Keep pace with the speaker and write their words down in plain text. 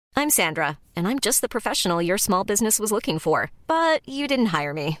I'm Sandra, and I'm just the professional your small business was looking for. But you didn't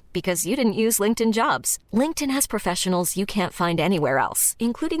hire me because you didn't use LinkedIn Jobs. LinkedIn has professionals you can't find anywhere else,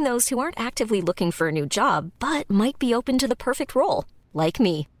 including those who aren't actively looking for a new job, but might be open to the perfect role, like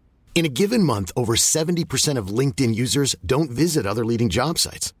me. In a given month, over 70% of LinkedIn users don't visit other leading job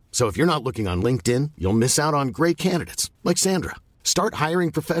sites. So if you're not looking on LinkedIn, you'll miss out on great candidates like Sandra. Start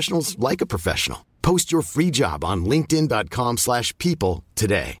hiring professionals like a professional. Post your free job on linkedin.com/people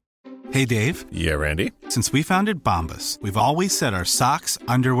today. Hey, Dave. Yeah, Randy. Since we founded Bombas, we've always said our socks,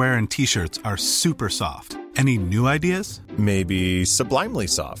 underwear, and T-shirts are super soft. Any new ideas? Maybe sublimely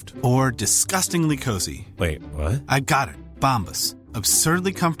soft. Or disgustingly cozy. Wait, what? I got it. Bombas.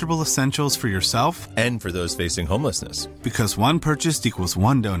 Absurdly comfortable essentials for yourself and for those facing homelessness. Because one purchased equals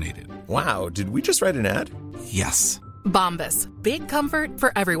one donated. Wow, did we just write an ad? Yes. Bombas. Big comfort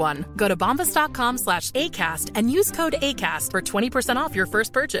for everyone. Go to bombas.com/ACAST and use code ACAST for 20% off your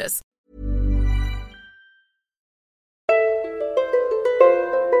first purchase.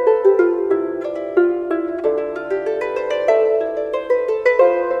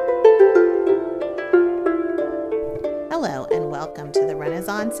 Hello, and welcome to the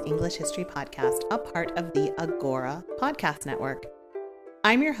Renaissance English History Podcast, a part of the Agora Podcast Network.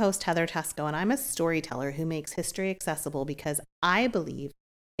 I'm your host, Heather Teysko, and I'm a storyteller who makes history accessible because I believe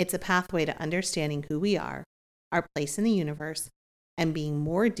it's a pathway to understanding who we are, our place in the universe, and being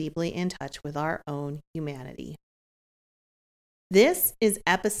more deeply in touch with our own humanity. This is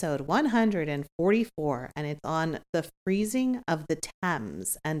episode 144, and it's on the freezing of the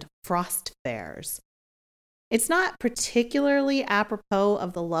Thames and frost fairs. It's not particularly apropos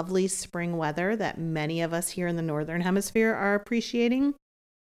of the lovely spring weather that many of us here in the Northern Hemisphere are appreciating,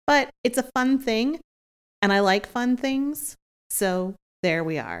 but it's a fun thing, and I like fun things, so there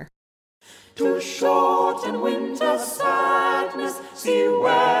we are. To shorten winter's sadness, see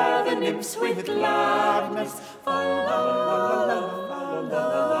where the nymphs with gladness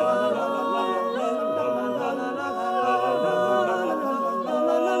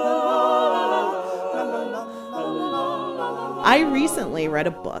I recently read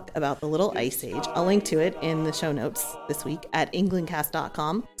a book about the Little Ice Age. I'll link to it in the show notes this week at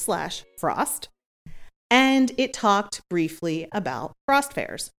englandcast.com/frost. And it talked briefly about frost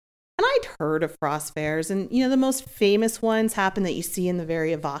fairs. And I'd heard of frost fairs, and the most famous ones happen that you see in the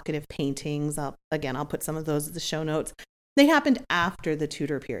very evocative paintings. I'll put some of those in the show notes. They happened after the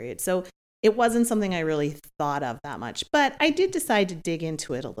Tudor period, so it wasn't something I really thought of that much. But I did decide to dig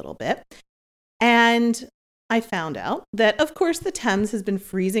into it a little bit. And I found out that, of course, the Thames has been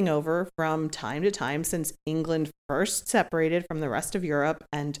freezing over from time to time since England first separated from the rest of Europe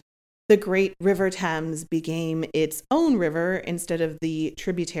and the great River Thames became its own river instead of the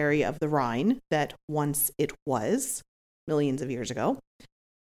tributary of the Rhine that once it was, millions of years ago.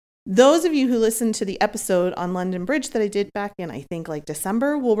 Those of you who listened to the episode on London Bridge that I did back in, I think,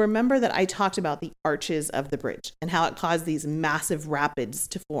 December, will remember that I talked about the arches of the bridge and how it caused these massive rapids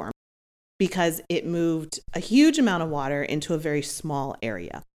to form, because it moved a huge amount of water into a very small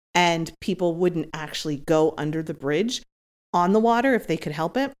area. And people wouldn't actually go under the bridge on the water if they could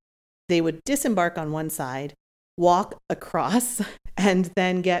help it. They would disembark on one side, walk across, and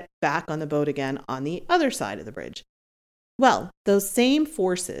then get back on the boat again on the other side of the bridge. Well, those same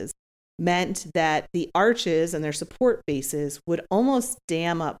forces meant that the arches and their support bases would almost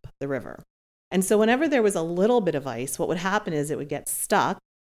dam up the river. And so whenever there was a little bit of ice, what would happen is it would get stuck,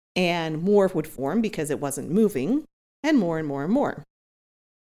 and more would form because it wasn't moving, and more and more and more.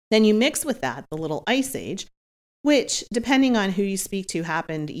 Then you mix with that the Little Ice Age, which, depending on who you speak to,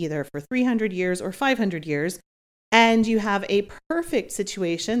 happened either for 300 years or 500 years, and you have a perfect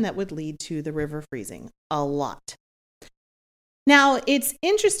situation that would lead to the river freezing a lot. Now, it's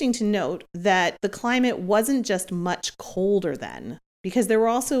interesting to note that the climate wasn't just much colder then, because there were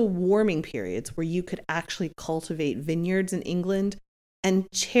also warming periods where you could actually cultivate vineyards in England,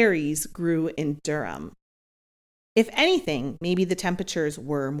 and cherries grew in Durham. If anything, maybe the temperatures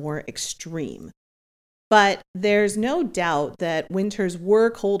were more extreme. But there's no doubt that winters were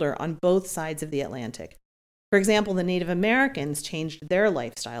colder on both sides of the Atlantic. For example, the Native Americans changed their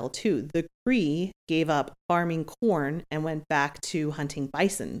lifestyle too. The Cree gave up farming corn and went back to hunting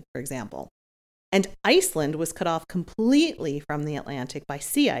bison, for example. And Iceland was cut off completely from the Atlantic by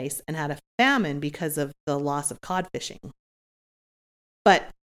sea ice and had a famine because of the loss of cod fishing. But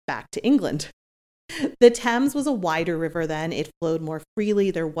back to England. The Thames was a wider river then. It flowed more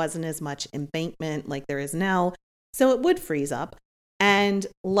freely. There wasn't as much embankment like there is now. So it would freeze up and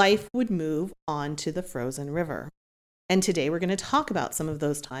life would move on to the frozen river. And today we're going to talk about some of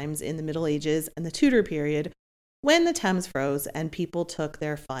those times in the Middle Ages and the Tudor period when the Thames froze and people took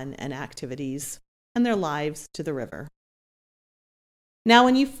their fun and activities and their lives to the river. Now,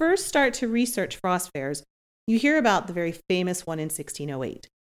 when you first start to research frost fairs, you hear about the very famous one in 1608.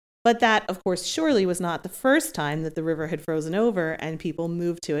 But that, of course, surely was not the first time that the river had frozen over and people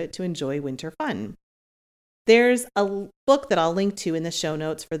moved to it to enjoy winter fun. There's a book that I'll link to in the show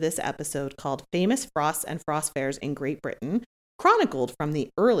notes for this episode called Famous Frosts and Frost Fairs in Great Britain, chronicled from the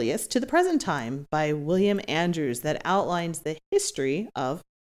earliest to the present time by William Andrews, that outlines the history of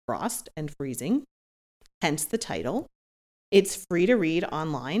frost and freezing, hence the title. It's free to read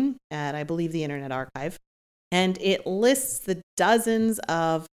online at, I believe, the Internet Archive, and it lists the dozens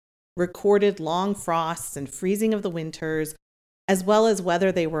of recorded long frosts and freezing of the winters, as well as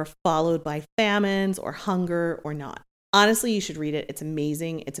whether they were followed by famines or hunger or not. Honestly, you should read it. It's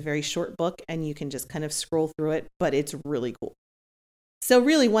amazing. It's a very short book and you can just kind of scroll through it, but it's really cool. So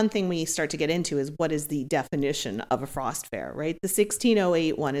really, one thing we start to get into is what is the definition of a frost fair, right? The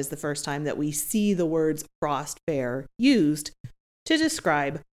 1608 one is the first time that we see the words frost fair used to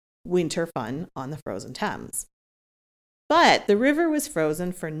describe winter fun on the frozen Thames. But the river was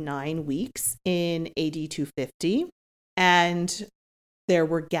frozen for 9 weeks in AD 250, and there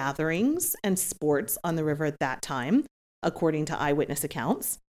were gatherings and sports on the river at that time, according to eyewitness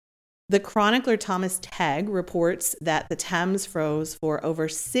accounts. The chronicler Thomas Tegg reports that the Thames froze for over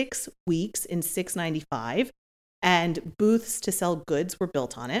 6 weeks in 695, and booths to sell goods were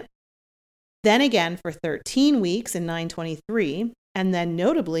built on it. Then again for 13 weeks in 923, and then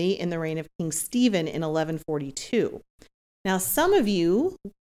notably in the reign of King Stephen in 1142. Now, some of you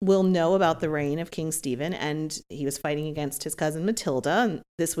will know about the reign of King Stephen, and he was fighting against his cousin Matilda. And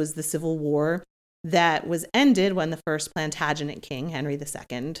this was the civil war that was ended when the first Plantagenet king, Henry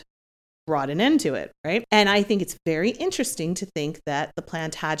II, brought an end to it, right? And I think it's very interesting to think that the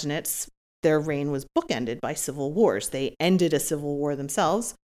Plantagenets, their reign was bookended by civil wars. They ended a civil war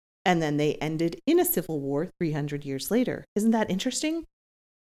themselves, and then they ended in a civil war 300 years later. Isn't that interesting?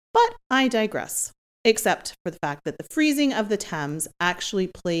 But I digress. Except for the fact that the freezing of the Thames actually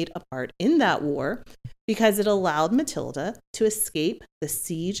played a part in that war because it allowed Matilda to escape the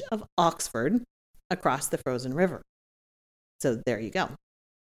siege of Oxford across the frozen river. So there you go.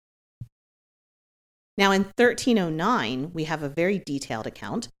 Now in 1309, we have a very detailed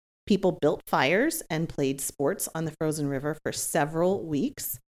account. People built fires and played sports on the frozen river for several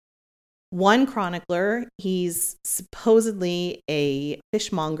weeks. One chronicler, he's supposedly a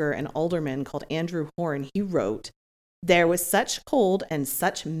fishmonger and alderman called Andrew Horne, he wrote, "There was such cold and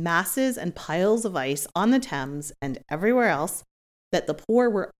such masses and piles of ice on the Thames and everywhere else that the poor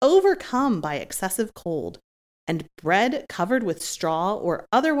were overcome by excessive cold, and bread covered with straw or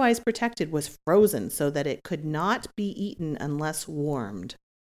otherwise protected was frozen so that it could not be eaten unless warmed.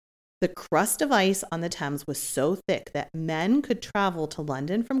 The crust of ice on the Thames was so thick that men could travel to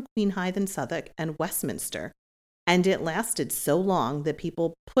London from Queenhithe and Southwark and Westminster, and it lasted so long that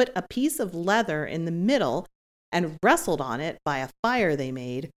people put a piece of leather in the middle and wrestled on it by a fire they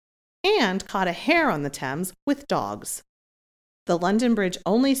made, and caught a hare on the Thames with dogs. The London Bridge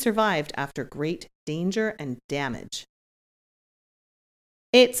only survived after great danger and damage."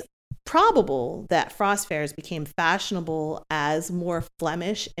 It's probable that frost fairs became fashionable as more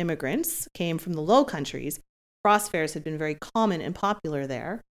Flemish immigrants came from the Low Countries. Frost fairs had been very common and popular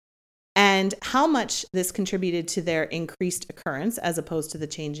there. And how much this contributed to their increased occurrence as opposed to the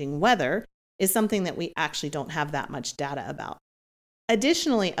changing weather is something that we actually don't have that much data about.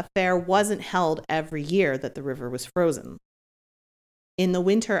 Additionally, a fair wasn't held every year that the river was frozen. In the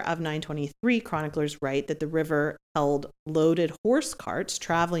winter of 923, chroniclers write that the river held loaded horse carts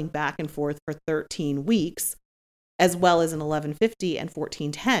traveling back and forth for 13 weeks, as well as in 1150 and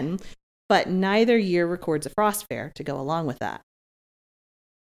 1410, but neither year records a frost fair to go along with that.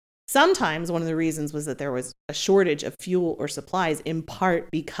 Sometimes one of the reasons was that there was a shortage of fuel or supplies, in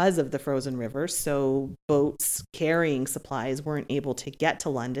part because of the frozen river, so boats carrying supplies weren't able to get to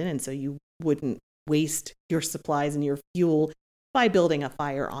London, and so you wouldn't waste your supplies and your fuel by building a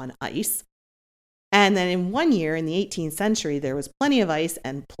fire on ice. And then in one year, in the 18th century, there was plenty of ice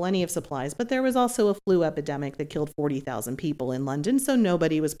and plenty of supplies, but there was also a flu epidemic that killed 40,000 people in London, so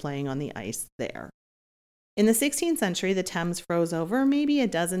nobody was playing on the ice there. In the 16th century, the Thames froze over maybe a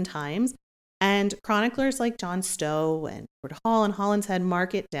dozen times, and chroniclers like John Stowe and Edward Hall and Holinshead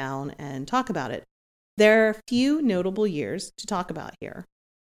mark it down and talk about it. There are a few notable years to talk about here.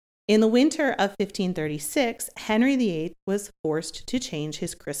 In the winter of 1536, Henry VIII was forced to change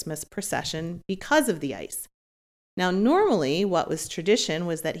his Christmas procession because of the ice. Now, normally, what was tradition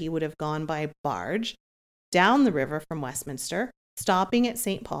was that he would have gone by barge down the river from Westminster, stopping at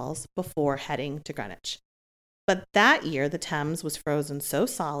St. Paul's before heading to Greenwich. But that year, the Thames was frozen so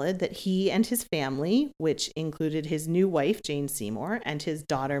solid that he and his family, which included his new wife, Jane Seymour, and his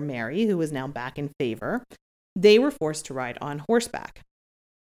daughter, Mary, who was now back in favor, they were forced to ride on horseback.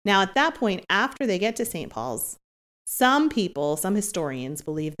 Now, at that point, after they get to St. Paul's, some historians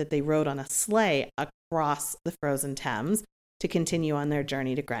believe that they rode on a sleigh across the frozen Thames to continue on their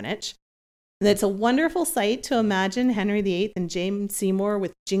journey to Greenwich. And it's a wonderful sight to imagine Henry VIII and James Seymour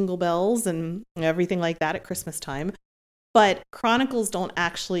with jingle bells and everything like that at Christmas time. But chronicles don't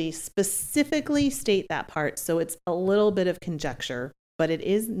actually specifically state that part, so it's a little bit of conjecture, but it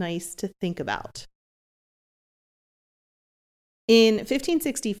is nice to think about. In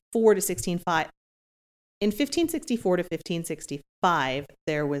 1564 to 1565,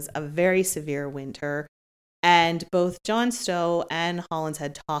 there was a very severe winter, and both John Stowe and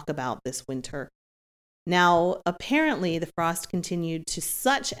Holinshead talk about this winter. Now, apparently, the frost continued to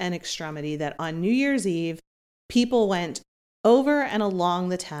such an extremity that on New Year's Eve, people went over and along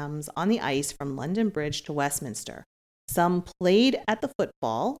the Thames on the ice from London Bridge to Westminster. Some played at the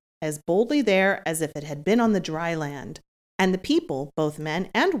football as boldly there as if it had been on the dry land. And the people, both men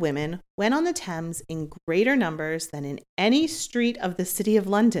and women, went on the Thames in greater numbers than in any street of the city of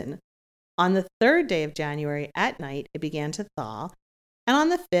London. On the 3rd day of January at night, it began to thaw, and on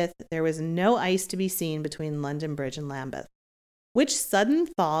the 5th, there was no ice to be seen between London Bridge and Lambeth, which sudden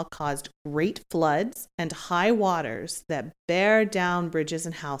thaw caused great floods and high waters that bare down bridges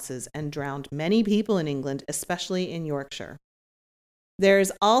and houses and drowned many people in England, especially in Yorkshire. There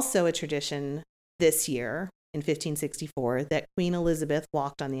is also a tradition this year, in 1564, that Queen Elizabeth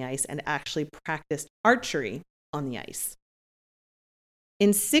walked on the ice and actually practiced archery on the ice. In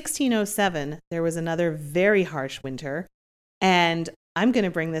 1607, there was another very harsh winter, and I'm going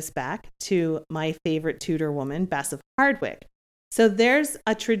to bring this back to my favorite Tudor woman, Bess of Hardwicke. So there's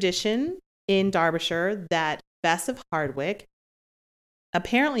a tradition in Derbyshire that Bess of Hardwicke,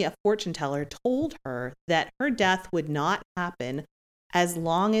 apparently a fortune teller, told her that her death would not happen as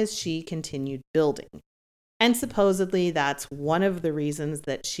long as she continued building. And supposedly that's one of the reasons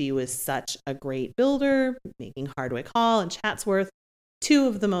that she was such a great builder, making Hardwicke Hall and Chatsworth two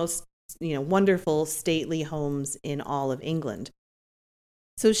of the most, wonderful stately homes in all of England.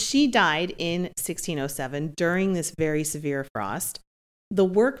 So she died in 1607 during this very severe frost. The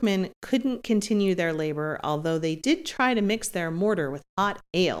workmen couldn't continue their labor, although they did try to mix their mortar with hot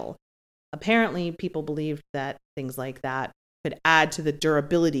ale. Apparently, people believed that things like that could add to the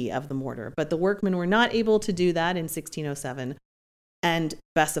durability of the mortar, but the workmen were not able to do that in 1607, and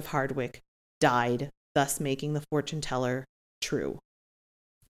Bess of Hardwicke died, thus making the fortune teller true.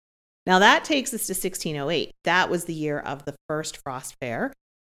 Now that takes us to 1608. That was the year of the first Frost Fair,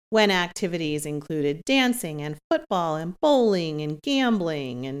 when activities included dancing and football and bowling and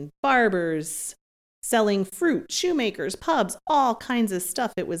gambling and barbers selling fruit, shoemakers, pubs, all kinds of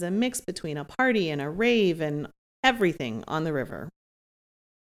stuff. It was a mix between a party and a rave and everything on the river.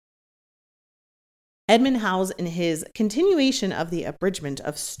 Edmund Howes, in his continuation of the abridgment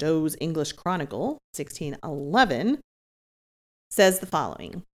of Stowe's English Chronicle, 1611, says the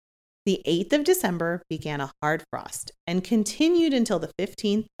following. The 8th of December began a hard frost and continued until the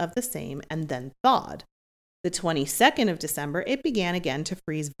 15th of the same and then thawed. The 22nd of December it began again to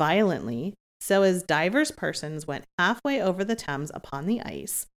freeze violently, so as divers persons went halfway over the Thames upon the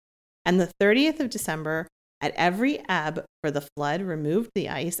ice. And the 30th of December at every ebb for the flood removed the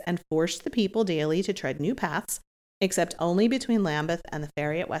ice and forced the people daily to tread new paths, except only between Lambeth and the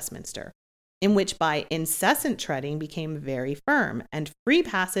ferry at Westminster, in which by incessant treading became very firm, and free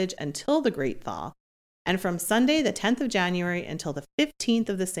passage until the great thaw. And from Sunday, the 10th of January, until the 15th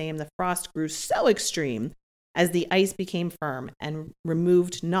of the same, the frost grew so extreme as the ice became firm and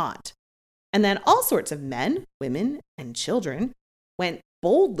removed not. And then all sorts of men, women, and children went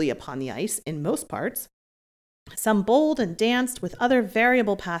boldly upon the ice in most parts, some bowled and danced with other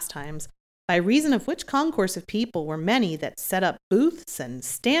variable pastimes, by reason of which concourse of people were many that set up booths and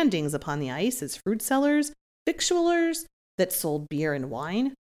standings upon the ice as fruit sellers, victuallers, that sold beer and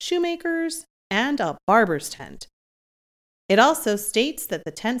wine, shoemakers, and a barber's tent. It also states that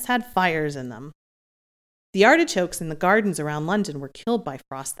the tents had fires in them. The artichokes in the gardens around London were killed by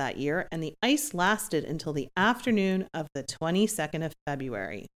frost that year, and the ice lasted until the afternoon of the 22nd of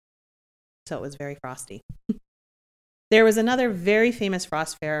February. So it was very frosty. There was another very famous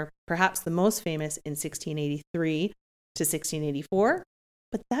frost fair, perhaps the most famous in 1683 to 1684,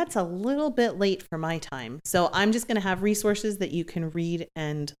 but that's a little bit late for my time. So I'm just going to have resources that you can read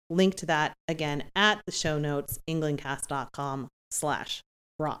and link to that again at the show notes,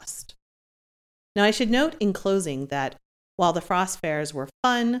 englandcast.com/frost. Now I should note in closing that while the frost fairs were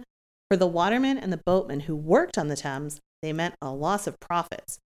fun, For the watermen and the boatmen who worked on the Thames, they meant a loss of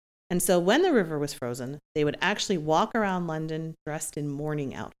profits. And so when the river was frozen, they would actually walk around London dressed in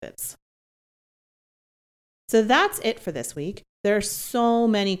mourning outfits. So that's it for this week. There are so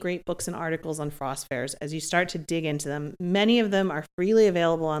many great books and articles on frost fairs as you start to dig into them. Many of them are freely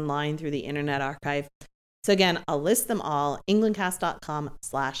available online through the Internet Archive. So again, I'll list them all,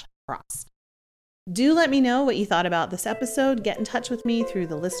 englandcast.com/frost. Do let me know what you thought about this episode. Get in touch with me through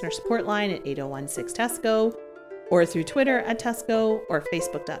the listener support line at 8016-TESCO, or through Twitter at Tesco, or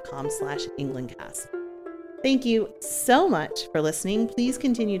facebook.com/englandcast. Thank you so much for listening. Please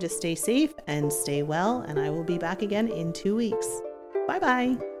continue to stay safe and stay well, and I will be back again in 2 weeks.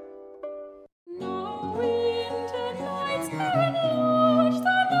 Bye-bye. No winter nights can watch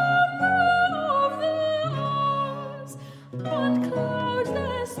the number of the hours, but clouds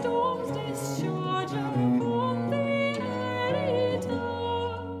their storms discharge upon the airy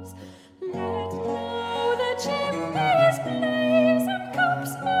towers. Let now the chimneys blaze and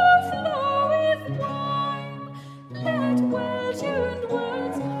cups overflow with wine. Let well-tuned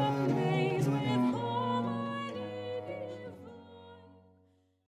words amaze with harmony divine.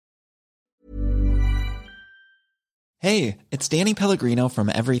 Hey, it's Danny Pellegrino from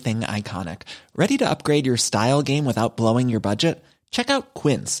Everything Iconic. Ready to upgrade your style game without blowing your budget? Check out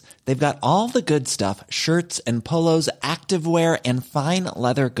Quince. They've got all the good stuff, shirts and polos, activewear, and fine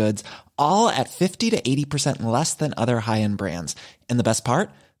leather goods, all at 50 to 80% less than other high-end brands. And the best part?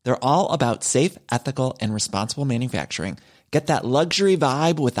 They're all about safe, ethical, and responsible manufacturing. Get that luxury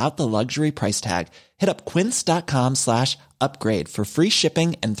vibe without the luxury price tag. Hit up quince.com/upgrade for free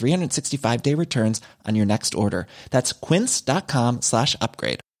shipping and 365-day returns on your next order. That's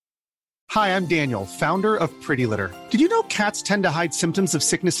quince.com/upgrade. Hi, I'm Daniel, founder of Pretty Litter. Did you know cats tend to hide symptoms of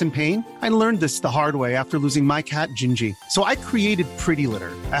sickness and pain? I learned this the hard way after losing my cat, Gingy. So I created Pretty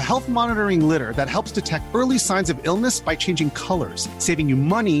Litter, a health monitoring litter that helps detect early signs of illness by changing colors, saving you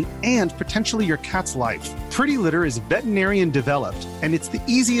money and potentially your cat's life. Pretty Litter is veterinarian developed, and it's the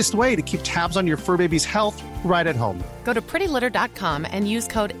easiest way to keep tabs on your fur baby's health right at home. Go to prettylitter.com and use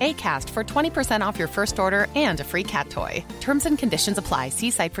code ACAST for 20% off your first order and a free cat toy. Terms and conditions apply.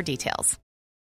 See site for details.